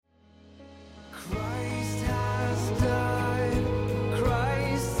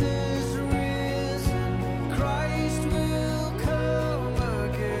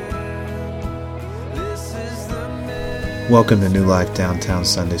Welcome to New Life Downtown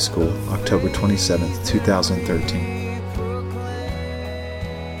Sunday School, October 27th, 2013.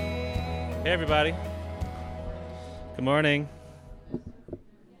 Hey everybody. Good morning. How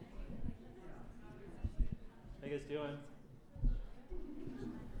you guys doing?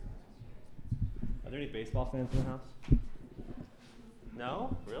 Are there any baseball fans in the house?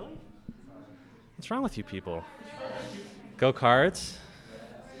 No? Really? What's wrong with you people? Go Cards?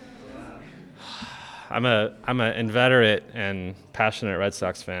 I'm an inveterate and passionate Red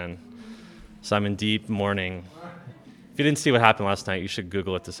Sox fan, so I'm in deep mourning. If you didn't see what happened last night, you should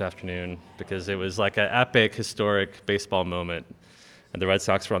Google it this afternoon, because it was like an epic, historic baseball moment, and the Red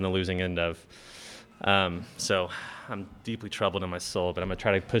Sox were on the losing end of. So I'm deeply troubled in my soul, but I'm going to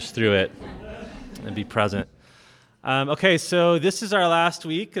try to push through it and be present. Okay, so this is our last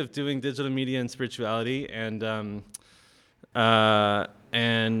week of doing digital media and spirituality, and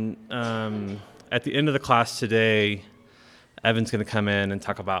at the end of the class today, Evan's going to come in and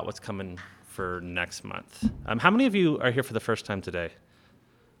talk about what's coming for next month. How many of you are here for the first time today?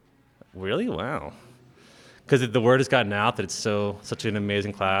 Really? Wow. Because the word has gotten out that it's such an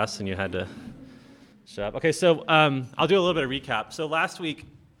amazing class and you had to show up. Okay, so I'll do a little bit of recap. So last week,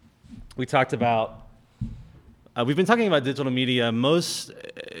 we talked about, we've been talking about digital media.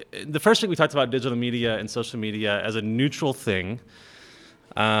 The first week we talked about digital media and social media as a neutral thing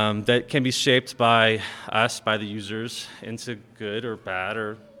that can be shaped by us, by the users, into good or bad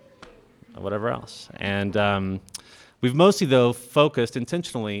or whatever else. And we've mostly, though, focused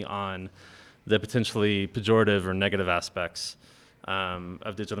intentionally on the potentially pejorative or negative aspects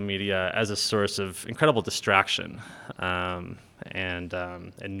of digital media as a source of incredible distraction and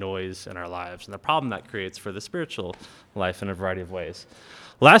noise in our lives, and the problem that creates for the spiritual life in a variety of ways.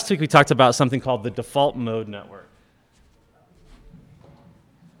 Last week, we talked about something called the default mode network.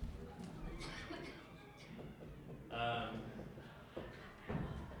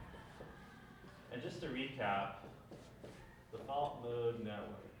 And just to recap, default mode network.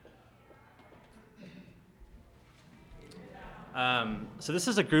 So this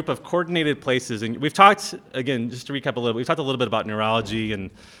is a group of coordinated places, and we've talked, again, just to recap a little bit, we've talked a little bit about neurology and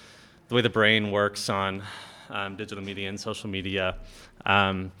the way the brain works on digital media and social media.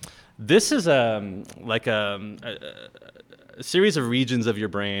 This is like a series of regions of your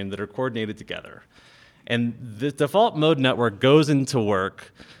brain that are coordinated together. And the default mode network goes into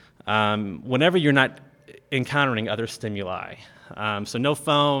work whenever you're not encountering other stimuli. So no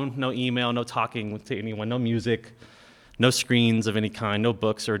phone, no email, no talking to anyone, no music, no screens of any kind, no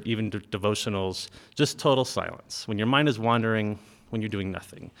books or even devotionals, just total silence. When your mind is wandering, when you're doing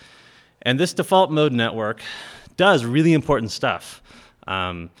nothing. And this default mode network does really important stuff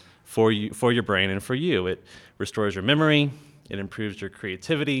for your brain and for you. It restores your memory, it improves your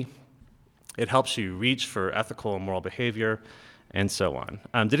creativity, it helps you reach for ethical and moral behavior, and so on.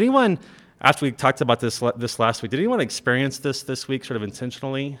 Did anyone, after we talked about this last week, did anyone experience this week sort of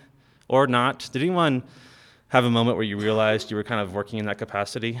intentionally or not? Did anyone have a moment where you realized you were kind of working in that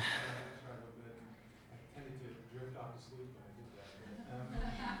capacity?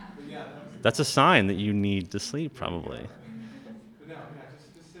 That's a sign that you need to sleep, probably. Just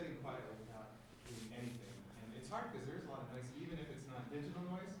sitting quietly without doing anything. And it's hard because there's a lot of noise, even if it's not digital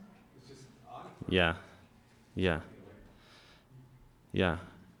noise, it's just audio. Yeah.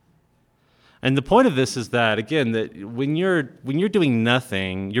 And the point of this is that, again, that when you're doing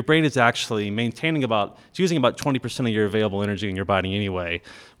nothing, your brain is actually it's using about 20% of your available energy in your body anyway,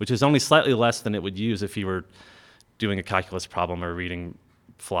 which is only slightly less than it would use if you were doing a calculus problem or reading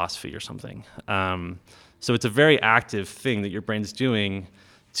philosophy or something. So it's a very active thing that your brain's doing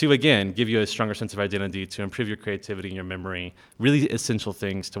to, again, give you a stronger sense of identity, to improve your creativity and your memory, really essential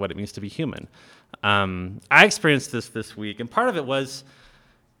things to what it means to be human. I experienced this week, and part of it was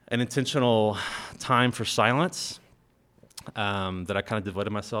an intentional time for silence that I kind of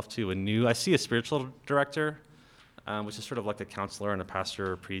devoted myself to. I see a spiritual director, which is sort of like a counselor and a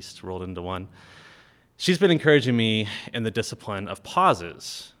pastor or priest rolled into one. She's been encouraging me in the discipline of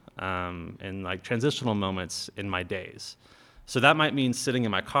pauses and like transitional moments in my days. So that might mean sitting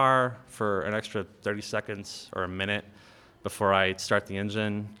in my car for an extra 30 seconds or a minute before I start the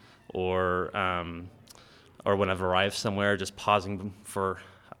engine, or when I've arrived somewhere, just pausing for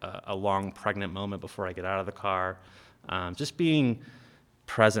a long pregnant moment before I get out of the car. Just being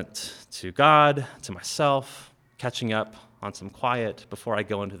present to God, to myself, catching up on some quiet before I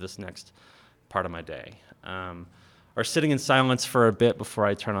go into this next part of my day. Or sitting in silence for a bit before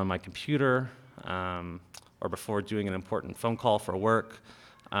I turn on my computer, or before doing an important phone call for work.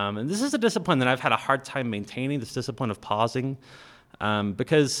 And this is a discipline that I've had a hard time maintaining, this discipline of pausing,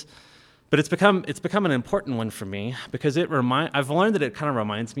 because But it's become an important one for me because I've learned that it kind of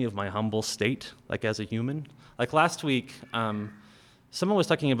reminds me of my humble state, like as a human. Like last week, someone was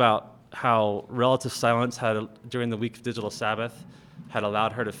talking about how relative silence during the week of Digital Sabbath had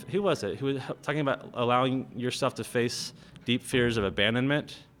allowed her to, who was it? Who was talking about allowing yourself to face deep fears of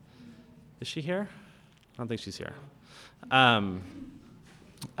abandonment? Is she here? I don't think she's here.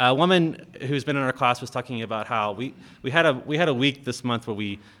 A woman who's been in our class was talking about how we had a week this month where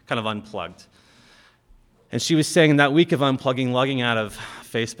we kind of unplugged. And she was saying that week of unplugging, logging out of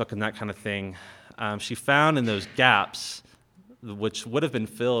Facebook and that kind of thing, she found in those gaps, which would have been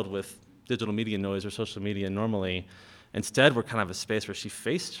filled with digital media noise or social media normally, instead were kind of a space where she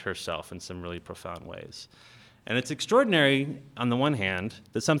faced herself in some really profound ways. And it's extraordinary, on the one hand,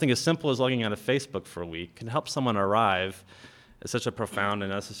 that something as simple as logging out of Facebook for a week can help someone arrive at such a profound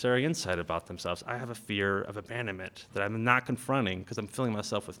and necessary insight about themselves. I have a fear of abandonment that I'm not confronting because I'm filling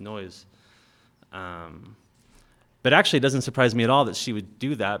myself with noise. But actually, it doesn't surprise me at all that she would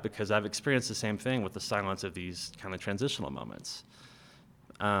do that because I've experienced the same thing with the silence of these kind of transitional moments.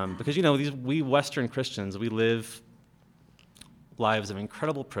 Because, we Western Christians, we live lives of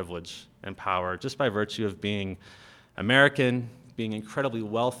incredible privilege and power just by virtue of being American, being incredibly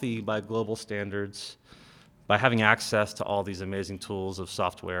wealthy by global standards, by having access to all these amazing tools of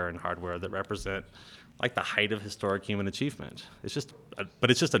software and hardware that represent like the height of historic human achievement. It's just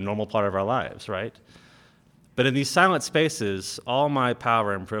a normal part of our lives, right? But in these silent spaces, all my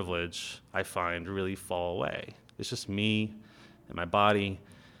power and privilege, I find, really fall away. It's just me and my body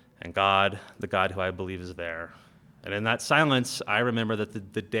and God, the God who I believe is there. And in that silence, I remember that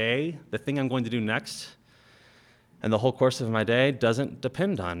the thing I'm going to do next, and the whole course of my day doesn't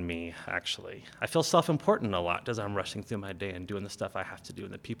depend on me, actually. I feel self-important a lot as I'm rushing through my day and doing the stuff I have to do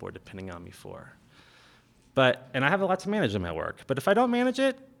and that people are depending on me for. And I have a lot to manage in my work. But if I don't manage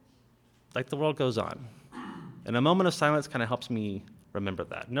it, like the world goes on. And a moment of silence kind of helps me remember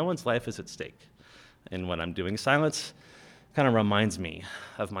that. No one's life is at stake in what I'm doing. Silence kind of reminds me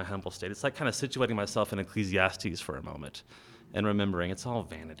of my humble state. It's like kind of situating myself in Ecclesiastes for a moment and remembering it's all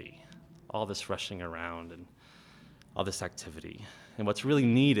vanity, all this rushing around and all this activity. And what's really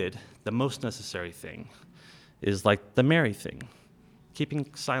needed, the most necessary thing, is like the Mary thing, keeping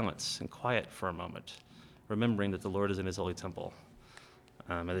silence and quiet for a moment, remembering that the Lord is in his holy temple,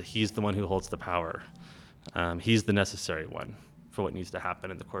 and that he's the one who holds the power. He's the necessary one for what needs to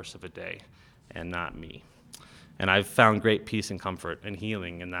happen in the course of a day, and not me. And I've found great peace and comfort and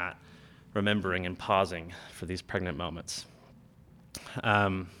healing in that, remembering and pausing for these pregnant moments.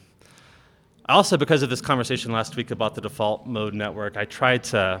 Also, because of this conversation last week about the default mode network, I tried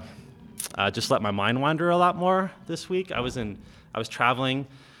to just let my mind wander a lot more this week. I was traveling,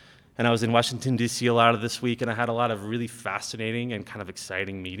 and I was in Washington, D.C. a lot of this week, and I had a lot of really fascinating and kind of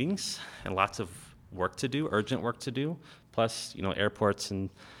exciting meetings and lots of work to do, urgent work to do, plus, airports and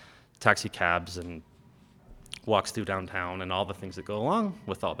taxi cabs and walks through downtown and all the things that go along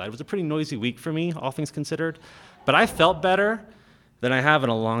with all that. It was a pretty noisy week for me, all things considered, but I felt better than I have in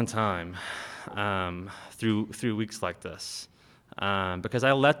a long time through weeks like this, because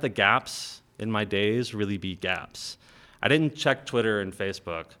I let the gaps in my days really be gaps. I didn't check Twitter and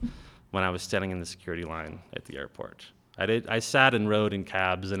Facebook when I was standing in the security line at the airport. I sat and rode in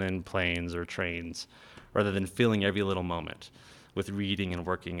cabs and in planes or trains rather than feeling every little moment with reading and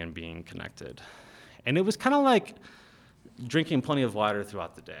working and being connected. And it was kind of like drinking plenty of water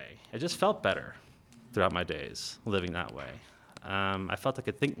throughout the day. I just felt better throughout my days living that way. I felt I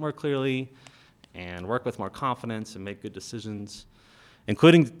could think more clearly and work with more confidence and make good decisions,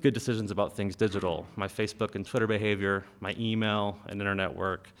 including good decisions about things digital. My Facebook and Twitter behavior, my email and internet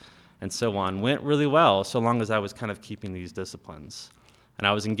work, and so on went really well so long as I was kind of keeping these disciplines. And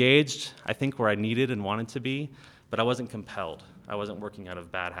I was engaged, I think, where I needed and wanted to be, but I wasn't compelled. I wasn't working out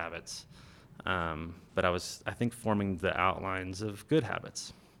of bad habits. But I was, I think, forming the outlines of good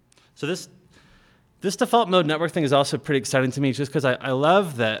habits. So this default mode network thing is also pretty exciting to me just because I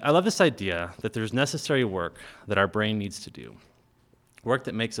love this idea that there's necessary work that our brain needs to do, work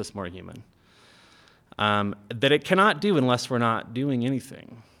that makes us more human, that it cannot do unless we're not doing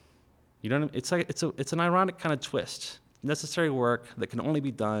anything. It's an ironic kind of twist. Necessary work that can only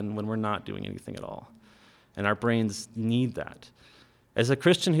be done when we're not doing anything at all. And our brains need that. As a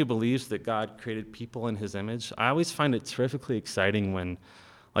Christian who believes that God created people in his image, I always find it terrifically exciting when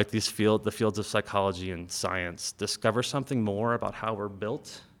like the fields of psychology and science discover something more about how we're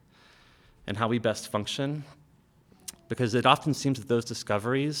built and how we best function, because it often seems that those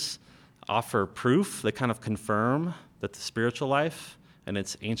discoveries offer proof that kind of confirm that the spiritual life and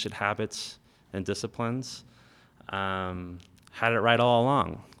its ancient habits and disciplines had it right all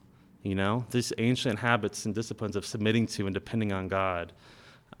along. You know, these ancient habits and disciplines of submitting to and depending on God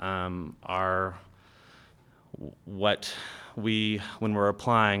are what when we're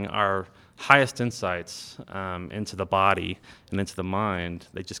applying our highest insights into the body and into the mind,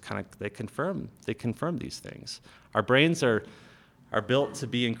 they confirm these things. Our brains are built to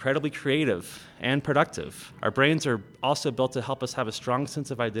be incredibly creative and productive. Our brains are also built to help us have a strong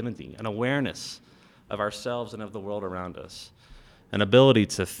sense of identity, an awareness of ourselves and of the world around us, an ability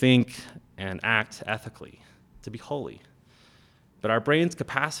to think and act ethically, to be holy. But our brain's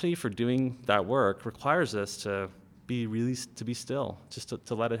capacity for doing that work requires us to be still, just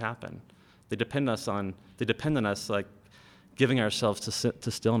to let it happen. They depend on us like giving ourselves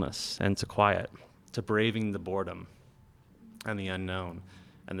to stillness and to quiet, to braving the boredom and the unknown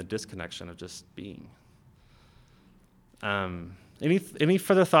and the disconnection of just being. Any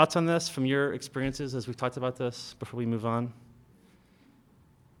further thoughts on this from your experiences as we've talked about this before we move on?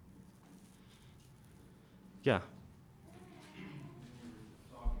 Yeah.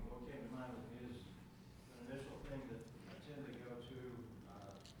 What came to mind is an initial thing that I tend to go to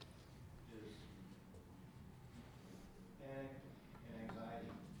is panic and anxiety.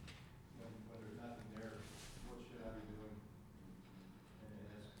 When there's nothing there, what should I be doing?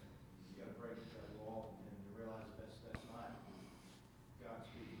 And you got to break that wall and realize that's not God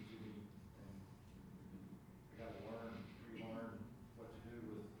speaking to me, and I got to relearn what to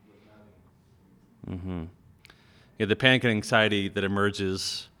do with nothing. Mm-hmm. Yeah, the panic and anxiety that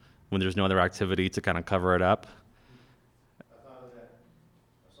emerges when there's no other activity to kind of cover it up. I thought of that.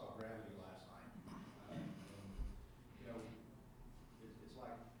 I saw Gravity last night. It's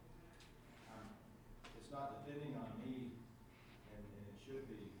like it's not depending on me, and it should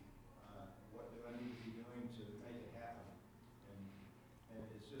be. What do I need to be doing to make it happen? And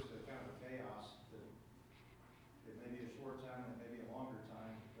it's just a kind of a chaos that it may be a short time, it may be a longer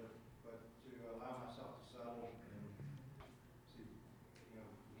time, but to allow myself to settle and see,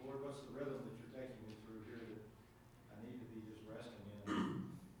 Lord, what's the rhythm that you're taking me through here that I need to be just resting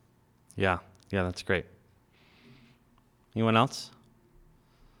in? Yeah, that's great. Anyone else?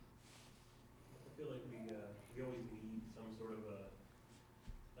 I feel like we always need some sort of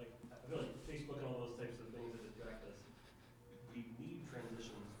I feel like Facebook and all those types of things that distract us, we need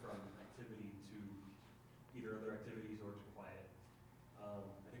transitions from activity to either other activities or to quiet. I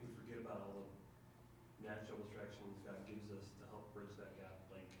think we forget about all the natural distractions God gives us to help bridge that gap,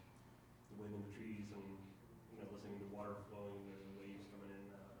 like the wind in the trees and listening to water flowing or the waves coming in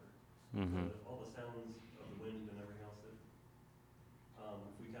and out, or all the sounds of the wind and everything else that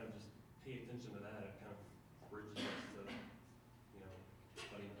if we kind of just pay attention to that, it kind of bridges us to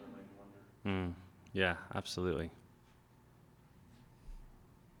letting our mind wander. Yeah, absolutely.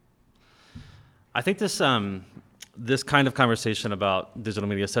 I think this kind of conversation about digital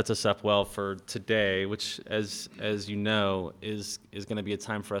media sets us up well for today, which, as you know, is going to be a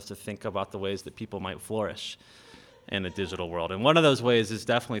time for us to think about the ways that people might flourish in a digital world. And one of those ways is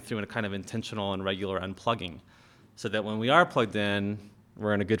definitely through a kind of intentional and regular unplugging, so that when we are plugged in,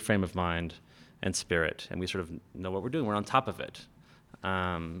 we're in a good frame of mind and spirit, and we sort of know what we're doing. We're on top of it,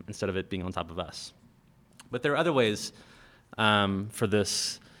 instead of it being on top of us. But there are other ways for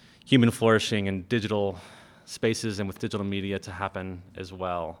this human flourishing in digital spaces and with digital media to happen as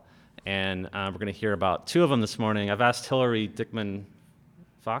well. And we're going to hear about two of them this morning. I've asked Hillary Dickman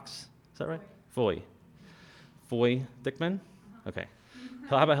Fox, is that right? Foy Dickman? Okay.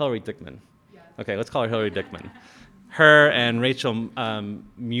 How about Hillary Dickman? Okay, let's call her Hillary Dickman. Her and Rachel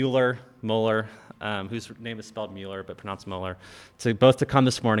Mueller, whose name is spelled Mueller but pronounced Mueller, both to come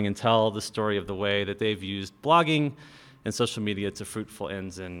this morning and tell the story of the way that they've used blogging and social media to fruitful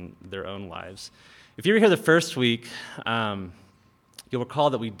ends in their own lives. If you were here the first week, you'll recall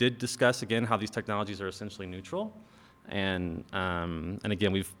that we did discuss again how these technologies are essentially neutral. And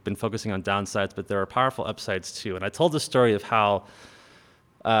again, we've been focusing on downsides, but there are powerful upsides too. And I told the story of how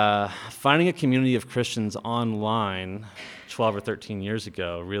finding a community of Christians online 12 or 13 years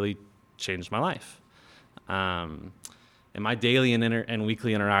ago really changed my life. And my daily and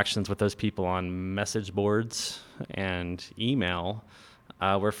weekly interactions with those people on message boards and email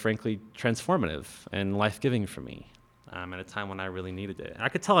were frankly transformative and life-giving for me at a time when I really needed it. And I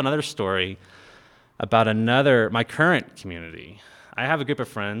could tell another story about my current community. I have a group of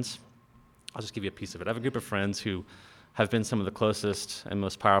friends. I'll just give you a piece of it. I have a group of friends who have been some of the closest and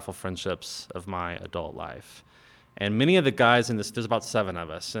most powerful friendships of my adult life. And many of the guys in this, there's about 7 of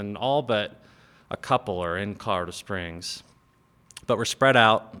us, and all but a couple are in Colorado Springs. But we're spread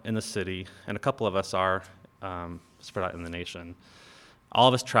out in the city, and a couple of us are spread out in the nation. All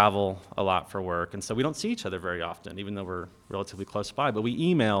of us travel a lot for work, and so we don't see each other very often, even though we're relatively close by. But we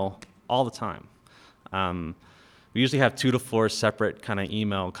email all the time. We usually have 2 to 4 separate kind of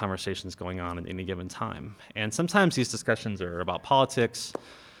email conversations going on at any given time. And sometimes these discussions are about politics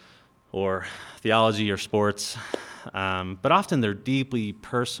or theology or sports, but often they're deeply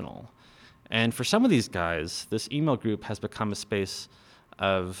personal. And for some of these guys, this email group has become a space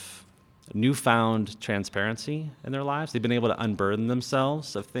of newfound transparency in their lives. They've been able to unburden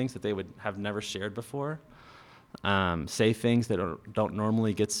themselves of things that they would have never shared before, say things that don't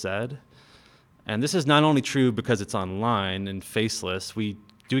normally get said. And this is not only true because it's online and faceless. We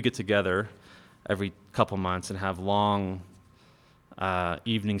do get together every couple months and have long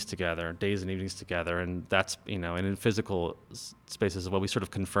evenings together, days and evenings together, and that's, and in physical spaces as well, we sort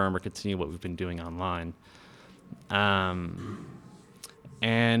of confirm or continue what we've been doing online.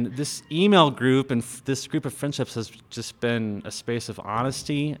 And this email group and this group of friendships has just been a space of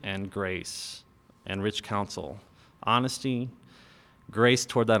honesty and grace and rich counsel. Honesty, grace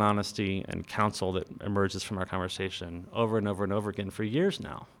toward that honesty, and counsel that emerges from our conversation over and over and over again for years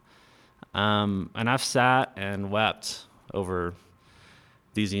now. And I've sat and wept over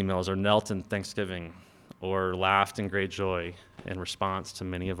these emails, or knelt in thanksgiving, or laughed in great joy in response to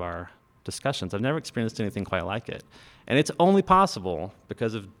many of our discussions. I've never experienced anything quite like it. And it's only possible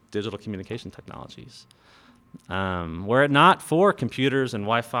because of digital communication technologies. Were it not for computers and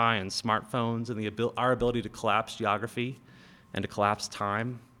Wi-Fi and smartphones and our ability to collapse geography and to collapse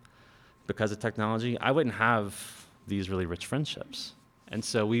time because of technology, I wouldn't have these really rich friendships. And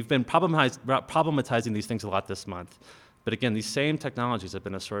so we've been problematizing these things a lot this month. But again, these same technologies have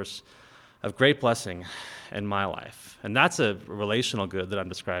been a source of great blessing in my life. And that's a relational good that I'm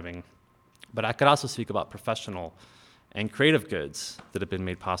describing. But I could also speak about professional and creative goods that have been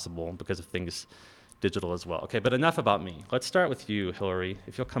made possible because of things digital as well. Okay, but enough about me. Let's start with you, Hillary.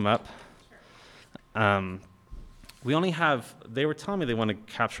 If you'll come up. We only have, they were telling me they want to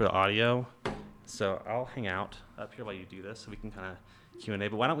capture the audio, so I'll hang out up here while you do this so we can kind of Q&A.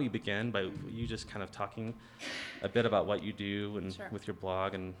 But why don't we begin by you just kind of talking a bit about what you do and with your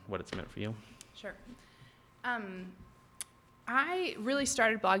blog and what it's meant for you. Sure. I really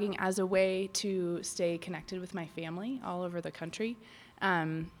started blogging as a way to stay connected with my family all over the country.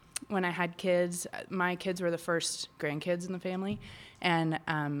 When I had kids, my kids were the first grandkids in the family, and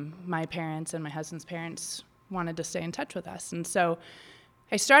my parents and my husband's parents wanted to stay in touch with us. And so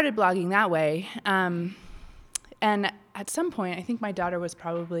I started blogging that way. And at some point, I think my daughter was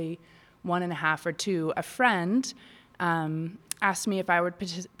probably 1.5 or 2, a friend asked me if I would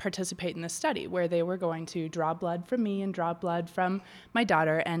participate in this study where they were going to draw blood from me and draw blood from my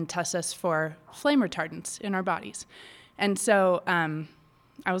daughter and test us for flame retardants in our bodies. And so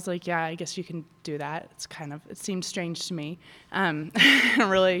I was like, yeah, I guess you can do that. It seemed strange to me. I don't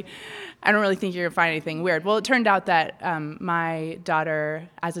really think you're gonna find anything weird. Well, it turned out that my daughter,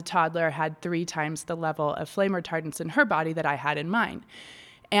 as a toddler, had 3 times the level of flame retardants in her body that I had in mine.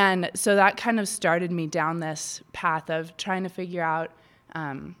 And so that kind of started me down this path of trying to figure out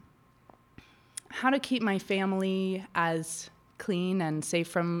how to keep my family as clean and safe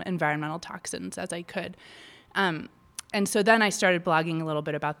from environmental toxins as I could. And so then I started blogging a little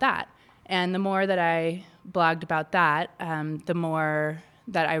bit about that. And the more that I blogged about that, the more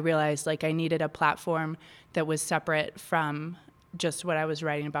that I realized like I needed a platform that was separate from just what I was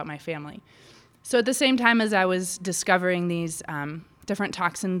writing about my family. So at the same time as I was discovering these different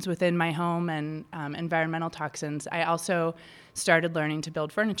toxins within my home and environmental toxins, I also started learning to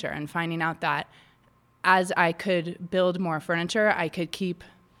build furniture and finding out that as I could build more furniture, I could keep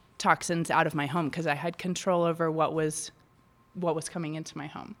toxins out of my home because I had control over what was coming into my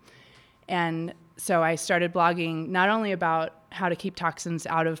home. And so I started blogging not only about how to keep toxins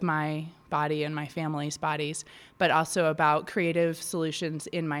out of my body and my family's bodies, but also about creative solutions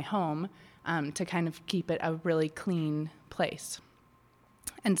in my home to kind of keep it a really clean place.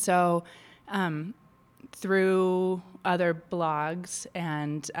 And so through other blogs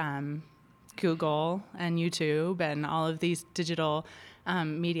and Google and YouTube and all of these digital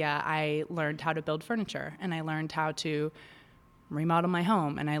media, I learned how to build furniture, and I learned how to remodel my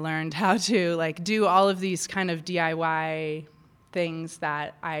home, and I learned how to do all of these kind of DIY things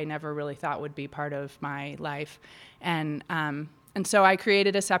that I never really thought would be part of my life. And so I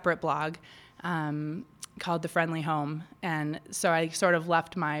created a separate blog called The Friendly Home. And so I sort of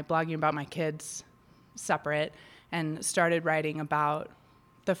left my blogging about my kids separate and started writing about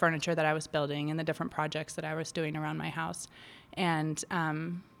the furniture that I was building and the different projects that I was doing around my house. And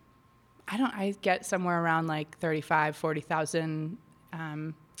I get somewhere around 40,000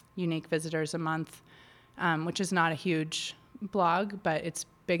 unique visitors a month, which is not a huge blog, but it's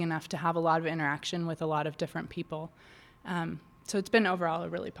big enough to have a lot of interaction with a lot of different people. So it's been overall a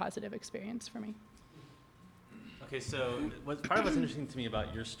really positive experience for me. Okay, so part of what's interesting to me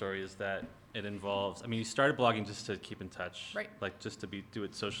about your story is that it involves, I mean, you started blogging just to keep in touch. Right. Like just to do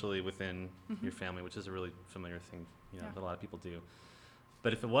it socially within your family, which is a really familiar thing, Yeah. that a lot of people do.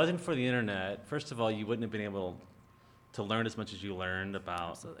 But if it wasn't for the internet, first of all, you wouldn't have been able to learn as much as you learned about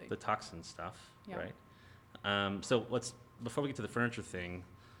Absolutely. the toxin stuff, Yeah. right? So before we get to the furniture thing,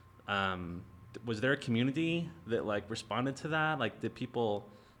 was there a community that like responded to that? Like,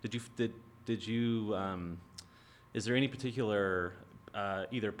 is there any particular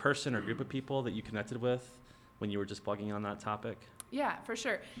either person or group of people that you connected with when you were just blogging on that topic? Yeah, for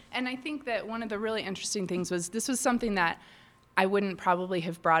sure. And I think that one of the really interesting things was this was something that I wouldn't probably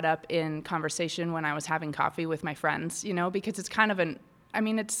have brought up in conversation when I was having coffee with my friends, because it's kind of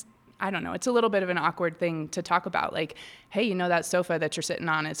it's a little bit of an awkward thing to talk about. Like, hey, that sofa that you're sitting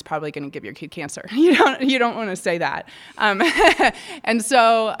on is probably going to give your kid cancer. You don't want to say that. And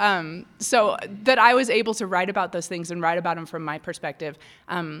so that I was able to write about those things and write about them from my perspective,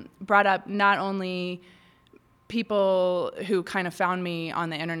 brought up not only people who kind of found me on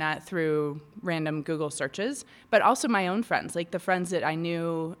the internet through random Google searches, but also my own friends, like the friends that I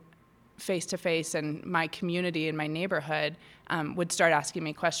knew face to face and my community in my neighborhood would start asking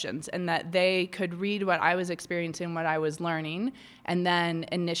me questions, and that they could read what I was experiencing, what I was learning, and then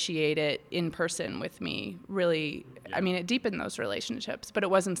initiate it in person with me. Really, yeah. I mean, it deepened those relationships, but it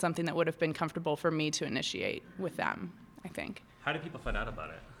wasn't something that would have been comfortable for me to initiate with them, I think. How did people find out about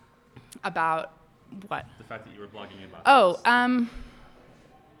it? About what? The fact that you were blogging about this.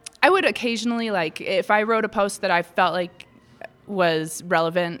 I would occasionally, if I wrote a post that I felt like was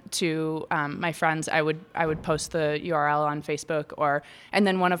relevant to my friends, I would post the URL on Facebook, and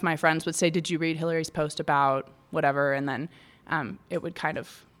then one of my friends would say, "Did you read Hillary's post about whatever?" And then it would kind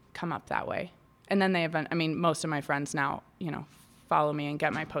of come up that way. And then most of my friends now, follow me and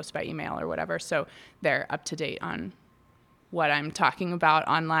get my posts by email or whatever, so they're up to date on what I'm talking about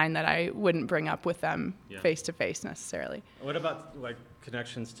online that I wouldn't bring up with them face to face necessarily. What about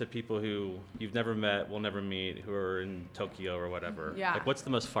connections to people who you've never met, will never meet, who are in Tokyo or whatever? Yeah. What's the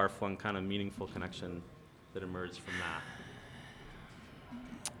most far-flung kind of meaningful connection that emerged from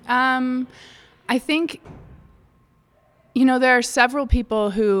that? I think, there are several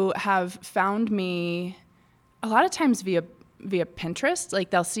people who have found me a lot of times via Pinterest.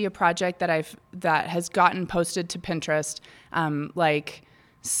 Like, they'll see a project that has gotten posted to Pinterest, like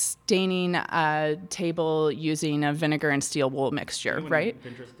staining a table using a vinegar and steel wool mixture, right?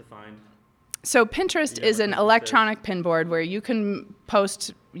 Pinterest defined. So Pinterest is an electronic pin board where you can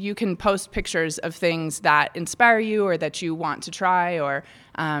post pictures of things that inspire you or that you want to try, or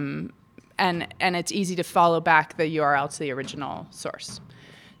and it's easy to follow back the URL to the original source.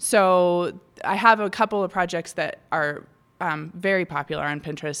 So I have a couple of projects that are very popular on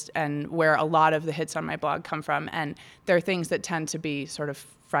Pinterest and where a lot of the hits on my blog come from. And they're things that tend to be sort of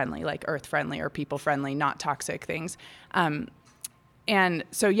friendly, like earth friendly or people friendly, not toxic things. And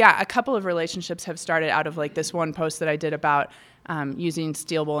so, a couple of relationships have started out of this one post that I did about using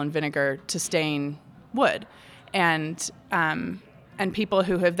steel wool and vinegar to stain wood. And people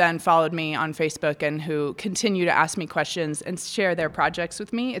who have then followed me on Facebook and who continue to ask me questions and share their projects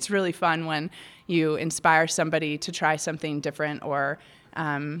with me. It's really fun when you inspire somebody to try something different or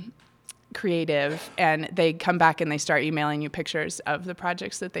creative, and they come back and they start emailing you pictures of the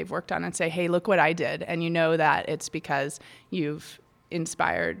projects that they've worked on and say, "Hey, look what I did." And that it's because you've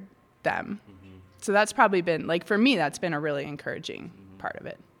inspired them. Mm-hmm. So that's probably been, for me, that's been a really encouraging part of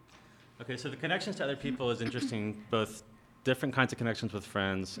it. Okay, so the connections to other people is interesting, both different kinds of connections with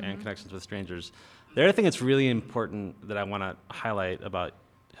friends and connections with strangers. The other thing that's really important that I want to highlight about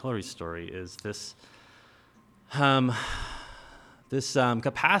Hillary's story is this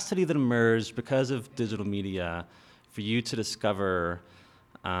capacity that emerged because of digital media for you to discover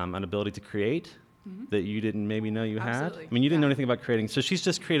an ability to create that you didn't maybe know you Absolutely. had. I mean, you didn't know anything about creating. So she's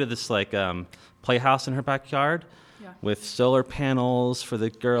just created this playhouse in her backyard with solar panels for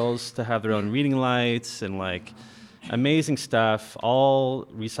the girls to have their own reading lights and amazing stuff, all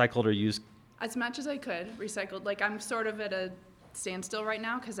recycled or used. As much as I could, recycled. I'm sort of at a standstill right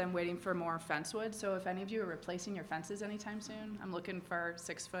now because I'm waiting for more fence wood. So if any of you are replacing your fences anytime soon, I'm looking for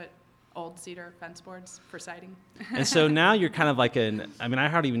 6-foot old cedar fence boards for siding. And so now you're kind of I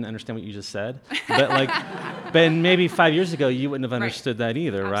hardly even understand what you just said, but maybe 5 years ago you wouldn't have understood that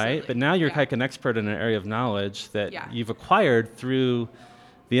either, Absolutely. Right? But now you're like an expert in an area of knowledge that you've acquired through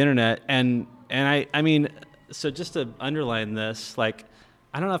the internet. And so just to underline this, I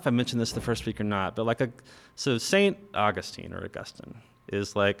don't know if I mentioned this the first week or not, but so St. Augustine or Augustine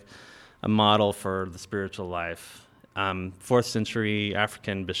is a model for the spiritual life. 4th century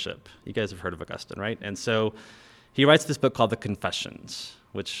African bishop. You guys have heard of Augustine, right? And so he writes this book called The Confessions,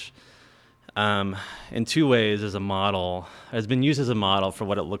 which in two ways is a model, has been used as a model for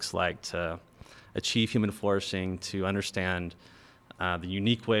what it looks like to achieve human flourishing, to understand the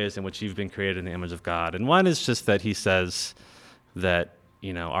unique ways in which you've been created in the image of God. And one is just that he says that,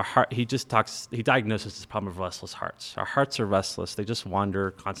 our heart, he diagnoses this problem of restless hearts. Our hearts are restless. They just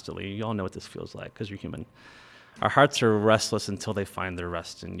wander constantly. You all know what this feels like because you're human. Our hearts are restless until they find their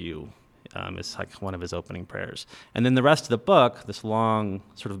rest in you. It's like one of his opening prayers. And then the rest of the book, this long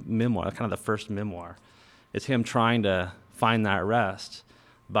sort of memoir, kind of the first memoir, is him trying to find that rest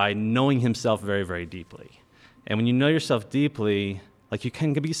by knowing himself very, very deeply. And when you know yourself deeply, like, you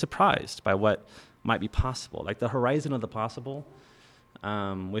can be surprised by what might be possible. Like, the horizon of the possible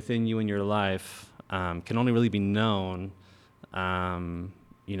within you and your life can only really be known,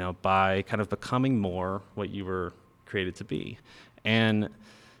 by kind of becoming more what you were created to be. And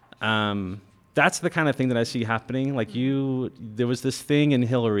that's the kind of thing that I see happening. Like, there was this thing in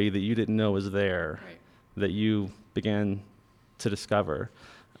Hillary that you didn't know was there, right, that you began to discover.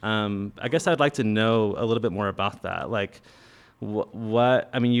 I guess I'd like to know a little bit more about that. Like, what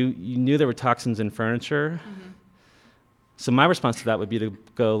I mean, you knew there were toxins in furniture. Mm-hmm. So my response to that would be to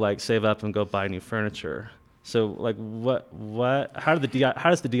go save up and go buy new furniture. So how does the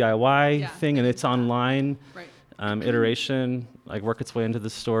DIY thing and its online iteration work its way into the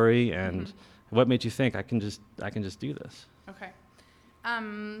story, and what made you think I can just do this? Okay.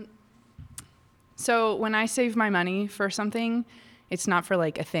 So when I save my money for something, it's not for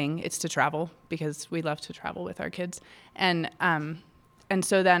a thing, it's to travel, because we love to travel with our kids. And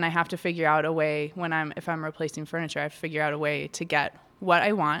so then I have to figure out a way if I'm replacing furniture, I have to figure out a way to get what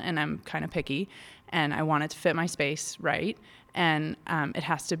I want, and I'm kind of picky, and I want it to fit my space right, and it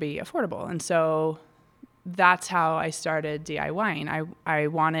has to be affordable. And so that's how I started DIYing. I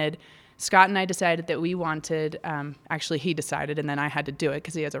wanted, Scott and I decided that we wanted, actually he decided, and then I had to do it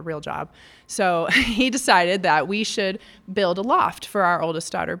because he has a real job. So he decided that we should build a loft for our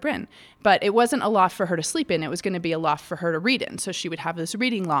oldest daughter, Bryn. But it wasn't a loft for her to sleep in. It was going to be a loft for her to read in. So she would have this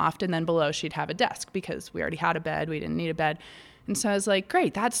reading loft, and then below she'd have a desk, because we already had a bed. We didn't need a bed. And so I was like,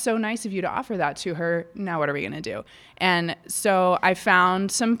 great, that's so nice of you to offer that to her. Now what are we going to do? And so I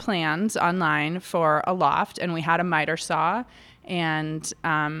found some plans online for a loft, and we had a miter saw and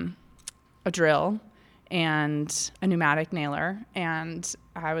a drill and a pneumatic nailer. And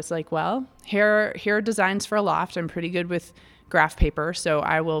I was like, well, here are designs for a loft. I'm pretty good with graph paper, so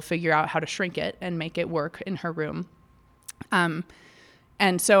I will figure out how to shrink it and make it work in her room. And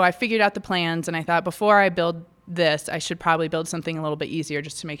so I figured out the plans, and I thought, before I build this, I should probably build something a little bit easier,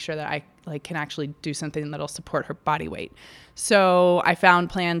 just to make sure that I can actually do something that'll support her body weight. So I found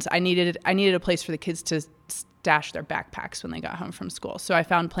plans. I needed a place for the kids to stash their backpacks when they got home from school. So I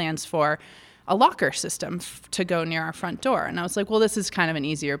found plans for a locker system to go near our front door. And I was like, well, this is kind of an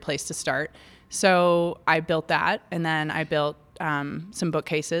easier place to start. So I built that, and then I built some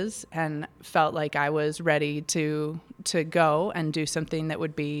bookcases, and felt like I was ready to go and do something that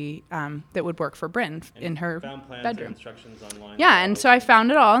would be that would work for Bryn in her found plans bedroom. And instructions online. Yeah, and so I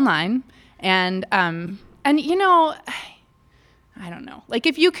found it all online, and I don't know.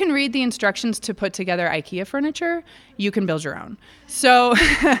 If you can read the instructions to put together IKEA furniture, you can build your own. So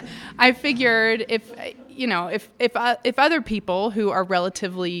I figured if other people who are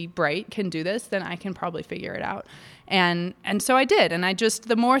relatively bright can do this, then I can probably figure it out. And so I did. And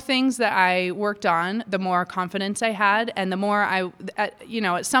the more things that I worked on, the more confidence I had. And the more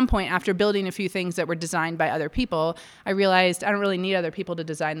at some point, after building a few things that were designed by other people, I realized I don't really need other people to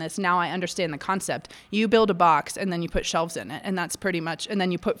design this. Now I understand the concept. You build a box, and then you put shelves in it. And that's pretty much, and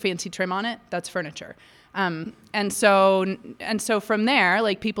then you put fancy trim on it. That's furniture. And so from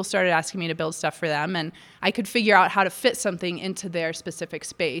there, people started asking me to build stuff for them, and I could figure out how to fit something into their specific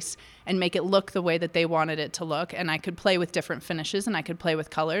space and make it look the way that they wanted it to look. And I could play with different finishes, and I could play with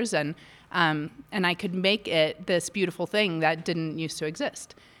colors, and I could make it this beautiful thing that didn't used to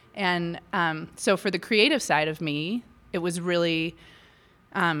exist. And so for the creative side of me, it was really,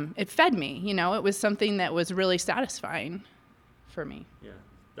 it fed me. It was something that was really satisfying for me.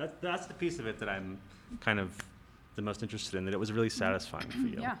 Yeah, that's the piece of it that I'm kind of the most interested in, that it was really satisfying for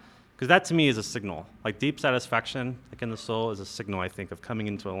you. Yeah. Because that to me is a signal. Deep satisfaction, in the soul, is a signal, I think, of coming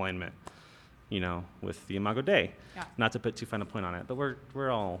into alignment, with the Imago Dei. Yeah. Not to put too fine a point on it, but we're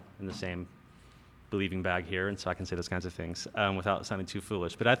all in the same believing bag here, and so I can say those kinds of things without sounding too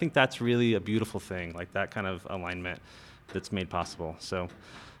foolish. But I think that's really a beautiful thing, that kind of alignment that's made possible. So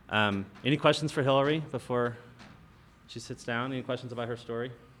any questions for Hillary before she sits down? Any questions about her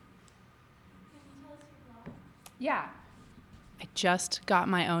story? Yeah. I just got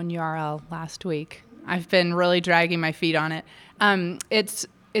my own URL last week. I've been really dragging my feet on it.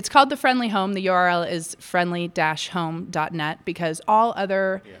 It's called The Friendly Home. The URL is friendly-home.net because all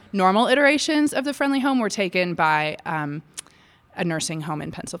other normal iterations of The Friendly Home were taken by a nursing home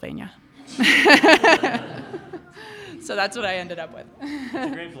in Pennsylvania. So that's what I ended up with. It's a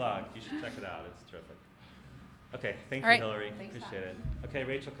great blog. You should check it out. It's terrific. Okay, thank you, Hillary. Thanks, Appreciate it. Okay,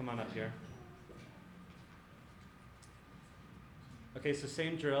 Rachel, come on up here. Okay, so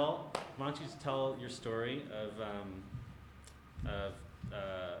same drill. Why don't you tell your story of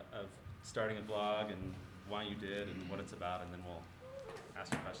starting a blog and why you did and what it's about, and then we'll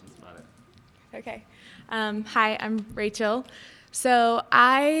ask you questions about it. Okay. Hi, I'm Rachel. So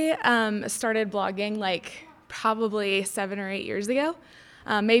I started blogging like probably 7 or 8 years ago,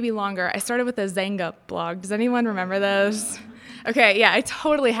 maybe longer. I started with a Zanga blog. Does anyone remember those? Okay, yeah, I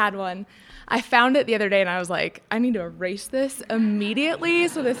totally had one. I found it the other day and I was like, I need to erase this immediately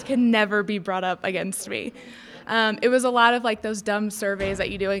so this can never be brought up against me. It was a lot of like those dumb surveys that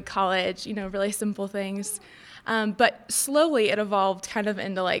you do in college, you know, really simple things. But slowly it evolved kind of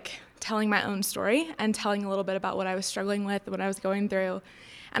into like telling my own story and telling a little bit about what I was struggling with, what I was going through.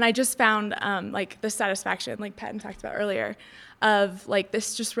 And I just found like the satisfaction, like Patton talked about earlier, of like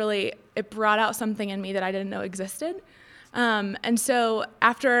this just really, it brought out something in me that I didn't know existed. And so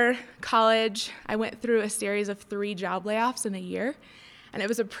after college, I went through a series of 3 job layoffs in a year. And it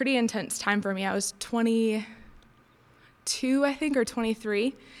was a pretty intense time for me. I was 22, I think, or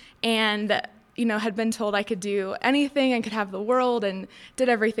 23. And you know, had been told I could do anything and could have the world and did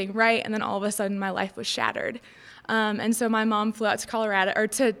everything right. And then all of a sudden my life was shattered. And so my mom flew out to Colorado or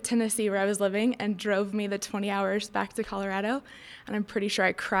to Tennessee where I was living and drove me the 20 hours back to Colorado. And I'm pretty sure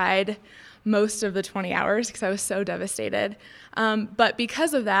I cried most of the 20 hours because I was so devastated. But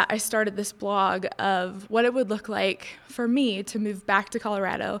because of that, I started this blog of what it would look like for me to move back to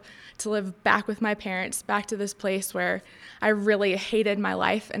Colorado, to live back with my parents, back to this place where I really hated my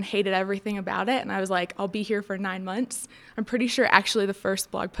life and hated everything about it. And I was like, I'll be here for 9 months. I'm pretty sure actually the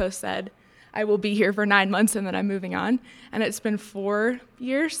first blog post said, I will be here for 9 months and then I'm moving on. And it's been 5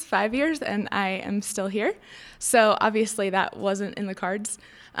 years, and I am still here. So obviously that wasn't in the cards,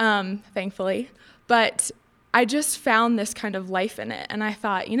 thankfully. But I just found this kind of life in it. And I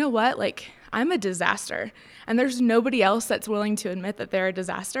thought, you know what, like I'm a disaster. And there's nobody else that's willing to admit that they're a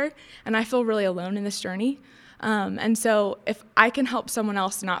disaster. And I feel really alone in this journey. And so if I can help someone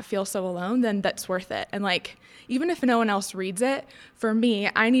else not feel so alone, then that's worth it. And like, even if no one else reads it, for me,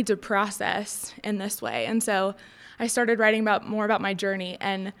 I need to process in this way. And so I started writing more about my journey.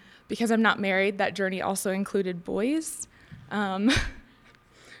 And because I'm not married, that journey also included boys,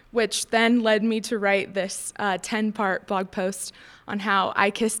 which then led me to write this 10-part blog post on how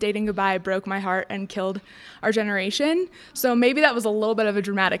I kissed dating goodbye, broke my heart, and killed our generation. So maybe that was a little bit of a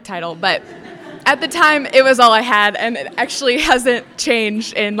dramatic title, but at the time, it was all I had, and it actually hasn't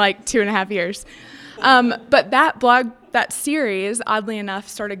changed in like 2.5 years. But that blog, that series, oddly enough,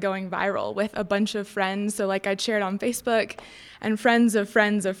 started going viral with a bunch of friends. So like I'd share it on Facebook, and friends of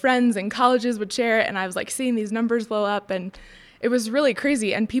friends of friends in colleges would share it, and I was like seeing these numbers blow up, and it was really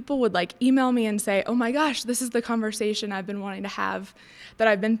crazy. And people would like email me and say, oh my gosh, this is the conversation I've been wanting to have, that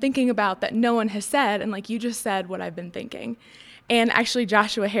I've been thinking about, that no one has said, and like you just said what I've been thinking. And actually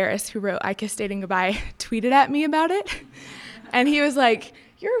Joshua Harris, who wrote I Kissed Dating Goodbye, tweeted at me about it. And he was like,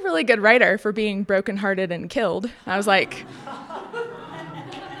 you're a really good writer for being brokenhearted and killed. And I was like,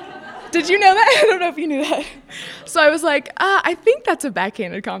 did you know that? I don't know if you knew that. So I was like, I think that's a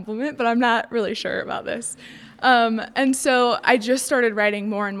backhanded compliment, but I'm not really sure about this. And so I just started writing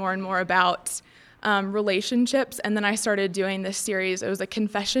more and more and more about relationships. And then I started doing this series. It was a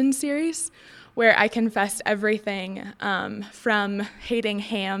confession series where I confessed everything from hating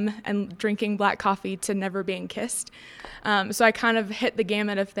ham and drinking black coffee to never being kissed. So I kind of hit the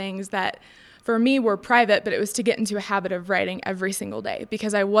gamut of things that for me were private, but it was to get into a habit of writing every single day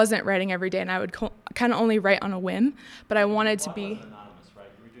because I wasn't writing every day, and I would kind of only write on a whim, but I wanted to be... Anonymous, right?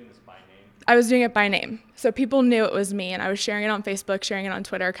 You were doing this by name? I was doing it by name. So people knew it was me, and I was sharing it on Facebook, sharing it on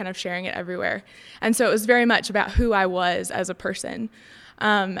Twitter, kind of sharing it everywhere. And so it was very much about who I was as a person.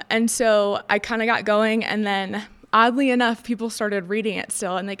 And so I kind of got going, and then oddly enough, people started reading it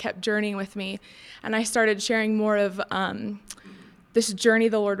still, and they kept journeying with me. And I started sharing more of this journey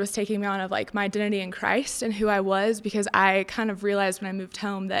the Lord was taking me on of like my identity in Christ and who I was, because I kind of realized when I moved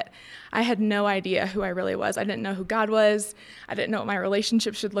home that I had no idea who I really was. I didn't know who God was. I didn't know what my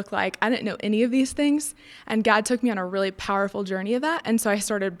relationship should look like. I didn't know any of these things. And God took me on a really powerful journey of that. And so I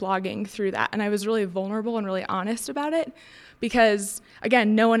started blogging through that. And I was really vulnerable and really honest about it because,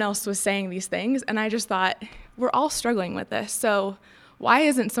 again, no one else was saying these things. And I just thought, we're all struggling with this. So why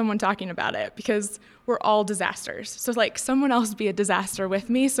isn't someone talking about it? Because we're all disasters. So like someone else be a disaster with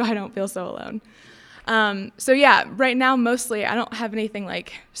me so I don't feel so alone. So yeah, right now, mostly I don't have anything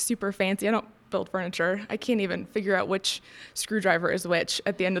like super fancy. I don't build furniture. I can't even figure out which screwdriver is which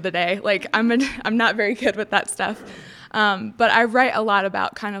at the end of the day. Like I'm not very good with that stuff. But I write a lot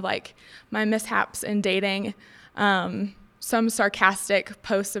about kind of like my mishaps in dating, some sarcastic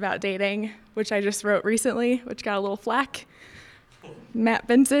posts about dating, which I just wrote recently, which got a little flack. Matt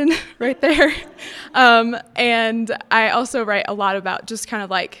Benson right there. And I also write a lot about just kind of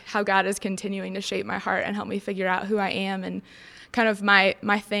like how God is continuing to shape my heart and help me figure out who I am. And kind of my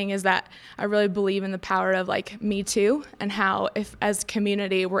thing is that I really believe in the power of like Me Too, and how if as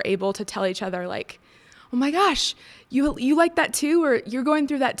community we're able to tell each other like, oh my gosh, you like that too, or you're going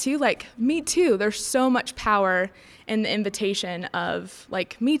through that too, like me too. There's so much power in the invitation of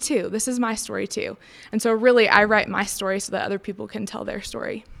like, me too, this is my story too. And so really I write my story so that other people can tell their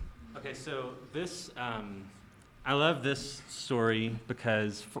story. Okay, so this, I love this story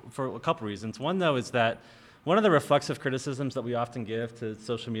because for a couple reasons. One though is that one of the reflexive criticisms that we often give to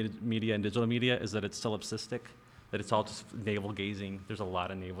social media and digital media is that it's solipsistic, that it's all just navel gazing. There's a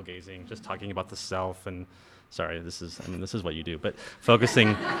lot of navel gazing, just talking about the self and, sorry, this is what you do, but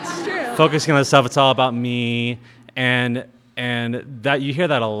focusing on the self, it's all about me, and that you hear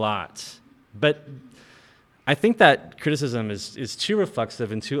that a lot. But I think that criticism is too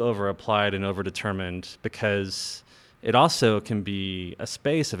reflexive and too over-applied and over-determined, because it also can be a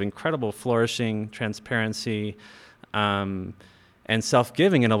space of incredible flourishing, transparency, and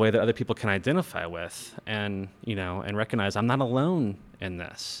self-giving in a way that other people can identify with, and recognize I'm not alone in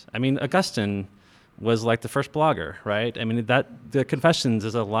this. I mean, Augustine was like the first blogger, right? I mean, the Confessions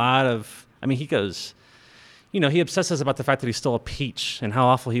is a lot of, he goes, he obsesses about the fact that he stole a peach and how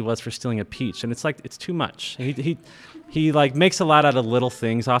awful he was for stealing a peach, and it's like, it's too much. He like makes a lot out of little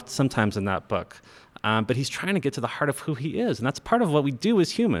things, sometimes in that book, but he's trying to get to the heart of who he is, and that's part of what we do as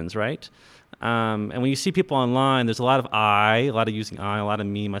humans, right? And when you see people online, there's a lot of using I, a lot of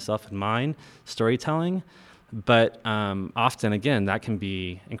me, myself, and mine storytelling. But often, again, that can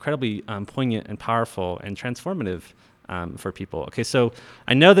be incredibly poignant and powerful and transformative for people. Okay, so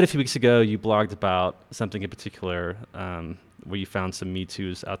I know that a few weeks ago you blogged about something in particular where you found some Me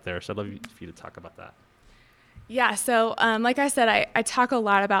Too's out there. So I'd love for you to talk about that. Yeah, so like I said, I talk a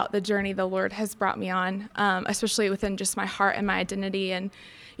lot about the journey the Lord has brought me on, especially within just my heart and my identity. And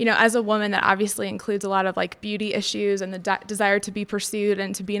as a woman, that obviously includes a lot of like beauty issues and the desire to be pursued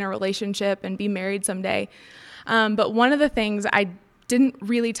and to be in a relationship and be married someday. But one of the things I didn't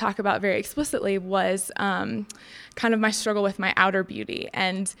really talk about very explicitly was kind of my struggle with my outer beauty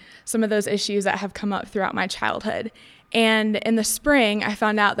and some of those issues that have come up throughout my childhood. And in the spring, I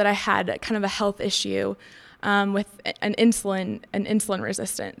found out that I had kind of a health issue with an insulin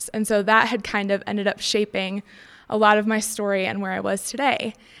resistance. And so that had kind of ended up shaping a lot of my story and where I was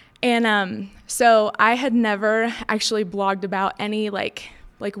today. And so I had never actually blogged about any like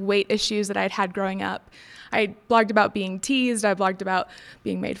weight issues that I'd had growing up. I blogged about being teased, I blogged about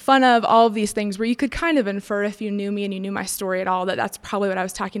being made fun of, all of these things where you could kind of infer, if you knew me and you knew my story at all, that that's probably what I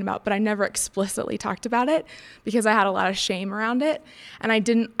was talking about, but I never explicitly talked about it because I had a lot of shame around it. And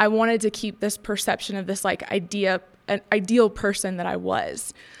I wanted to keep this perception of this like an ideal person that I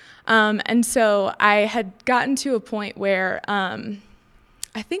was. And so I had gotten to a point where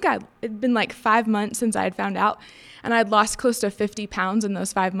I think it'd been like 5 months since I had found out, and I'd lost close to 50 pounds in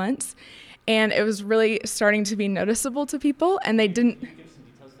those 5 months. And it was really starting to be noticeable to people, and they didn't. Can you give some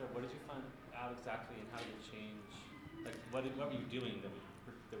details there? What did you find out exactly, and how did it change? Like, what were you doing that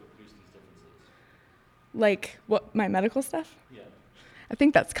would produce these differences? Like, what, my medical stuff? Yeah. I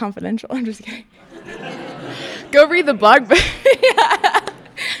think that's confidential. I'm just kidding. Go read the blog.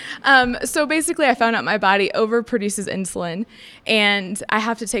 So basically, I found out my body overproduces insulin, and I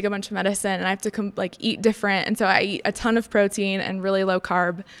have to take a bunch of medicine, and I have to eat different. And so I eat a ton of protein and really low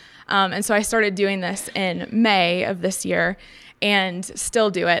carb. And so I started doing this in May of this year and still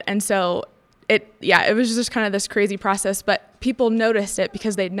do it. And so it was just kind of this crazy process, but people noticed it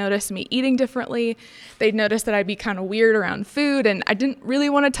because they'd noticed me eating differently. They'd noticed that I'd be kind of weird around food, and I didn't really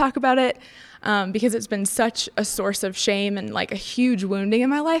want to talk about it because it's been such a source of shame and like a huge wounding in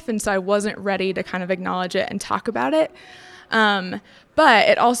my life. And so I wasn't ready to kind of acknowledge it and talk about it. But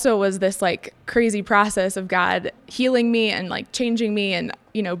it also was this like crazy process of God healing me and like changing me and,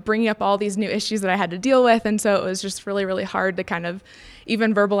 bringing up all these new issues that I had to deal with. And so it was just really, really hard to kind of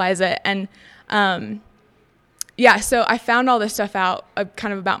even verbalize it. And, so I found all this stuff out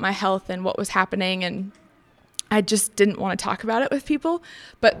kind of about my health and what was happening. And I just didn't want to talk about it with people.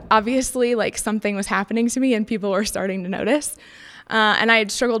 But obviously, like, something was happening to me and people were starting to notice. And I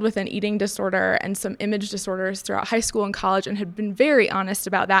had struggled with an eating disorder and some image disorders throughout high school and college and had been very honest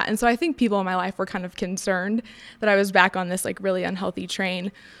about that. And so I think people in my life were kind of concerned that I was back on this like really unhealthy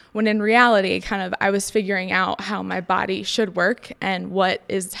train, when in reality, kind of I was figuring out how my body should work and what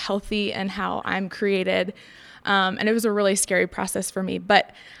is healthy and how I'm created. And it was a really scary process for me.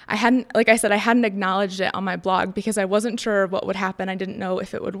 But I hadn't acknowledged it on my blog because I wasn't sure what would happen. I didn't know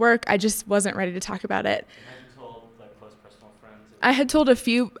if it would work. I just wasn't ready to talk about it. I had told a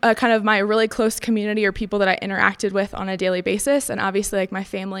few kind of my really close community or people that I interacted with on a daily basis, and obviously like my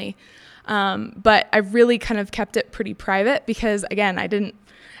family. But I really kind of kept it pretty private because, again,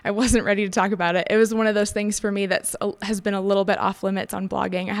 I wasn't ready to talk about it. It was one of those things for me that has been a little bit off limits on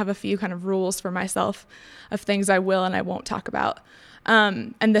blogging. I have a few kind of rules for myself of things I will and I won't talk about.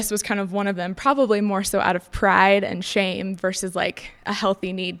 And this was kind of one of them, probably more so out of pride and shame versus like a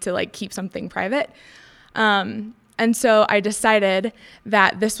healthy need to like keep something private. And so I decided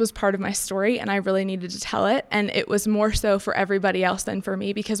that this was part of my story and I really needed to tell it. And it was more so for everybody else than for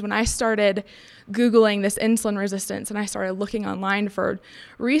me, because when I started Googling this insulin resistance and I started looking online for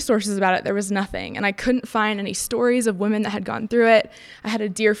resources about it, there was nothing. And I couldn't find any stories of women that had gone through it. I had a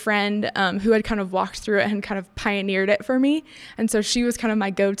dear friend who had kind of walked through it and kind of pioneered it for me. And so she was kind of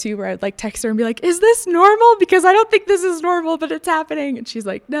my go-to, where I'd like text her and be like, is this normal? Because I don't think this is normal, but it's happening. And she's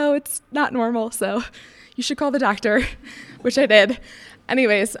like, no, it's not normal. So you should call the doctor, which I did.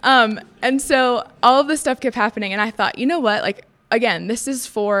 Anyways, and so all of this stuff kept happening. And I thought, you know what, like, again, this is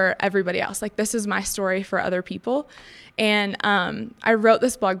for everybody else. Like, this is my story for other people. And I wrote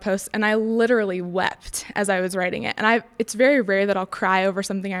this blog post and I literally wept as I was writing it. And it's very rare that I'll cry over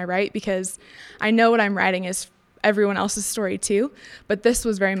something I write because I know what I'm writing is everyone else's story too, but this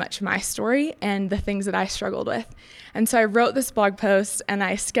was very much my story and the things that I struggled with. And so I wrote this blog post and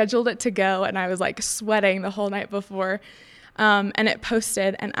I scheduled it to go, and I was like sweating the whole night before. And it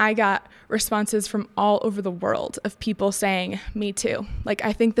posted, and I got responses from all over the world of people saying, me too. Like,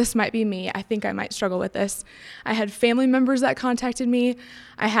 I think this might be me. I think I might struggle with this. I had family members that contacted me.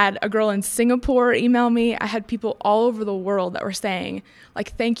 I had a girl in Singapore email me. I had people all over the world that were saying,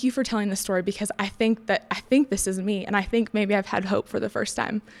 like, thank you for telling this story, because I think this is me. And I think maybe I've had hope for the first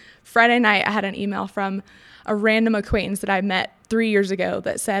time. Friday night, I had an email from a random acquaintance that I met 3 years ago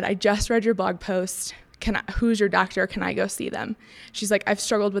that said, I just read your blog post. Who's your doctor? Can I go see them? She's like, I've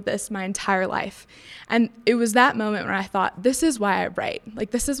struggled with this my entire life. And it was that moment when I thought, this is why I write.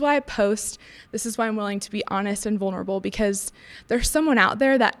 Like, this is why I post. This is why I'm willing to be honest and vulnerable, because there's someone out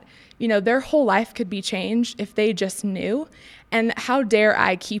there that, you know, their whole life could be changed if they just knew. And how dare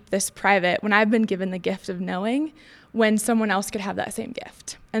I keep this private when I've been given the gift of knowing, when someone else could have that same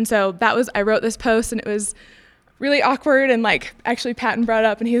gift? And so I wrote this post, and it was really awkward. And like, actually Patton brought it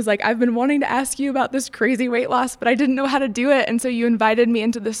up and he was like, I've been wanting to ask you about this crazy weight loss, but I didn't know how to do it. And so you invited me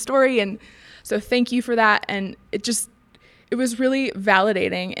into this story. And so thank you for that. And it was really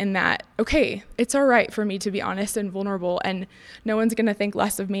validating in that, okay, it's all right for me to be honest and vulnerable, and no one's going to think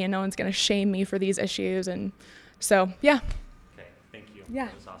less of me and no one's going to shame me for these issues. And so, yeah. Okay. Thank you. Yeah.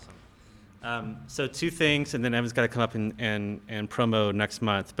 That was awesome. So 2 things, and then Evan's got to come up and promo next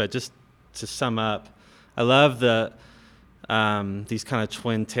month. But just to sum up, I love these kind of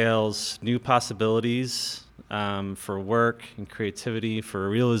twin tales, new possibilities for work and creativity, for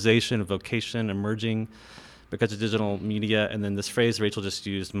realization of vocation emerging because of digital media. And then this phrase Rachel just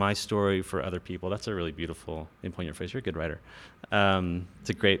used, my story for other people. That's a really beautiful in-point phrase. You're a good writer. It's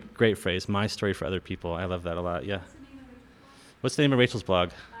a great phrase, my story for other people. I love that a lot. Yeah. What's the name of Rachel's blog?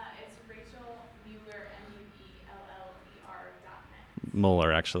 It's Rachel Mueller,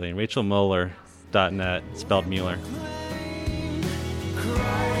 Mueller, actually. Rachel Mueller.net, spelled Mueller.